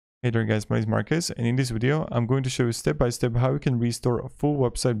Hey there guys, my name is Marcus, and in this video I'm going to show you step by step how you can restore a full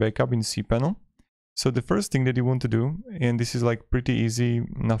website backup in Cpanel. So the first thing that you want to do, and this is like pretty easy,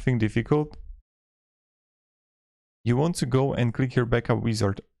 nothing difficult, you want to go and click your backup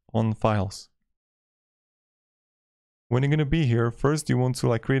wizard on files. When you're going to be here, first you want to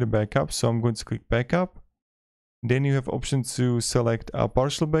like create a backup, so I'm going to click backup. Then you have option to select a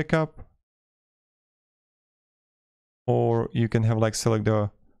partial backup, or you can have like select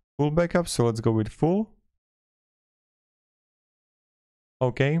the full backup, so let's go with full.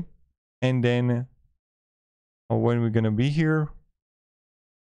 Okay, and then when we're gonna be here,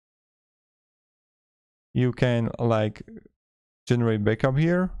 you can like generate backup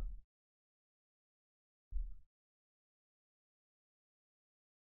here.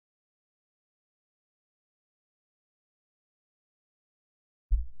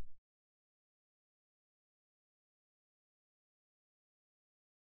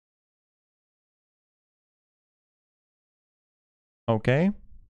 Okay,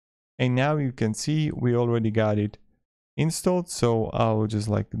 and now you can see we already got it installed, so I'll just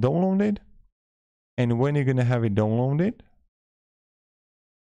like download it. And when you're gonna have it downloaded,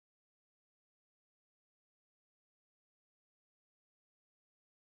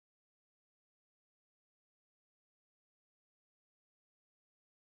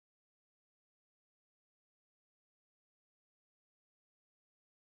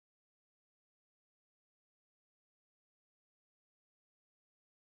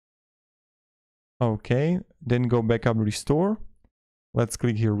 okay, then go backup restore. Let's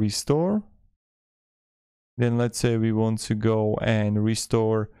click here restore. Then let's say we want to go and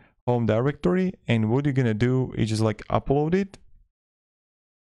restore home directory, and what you're gonna do is just like upload it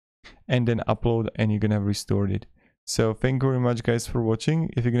and then upload, and you're gonna have restored it. So thank you very much guys for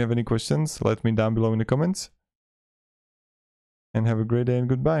watching. If you're gonna have any questions, let me down below in the comments, and have a great day and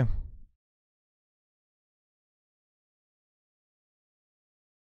goodbye.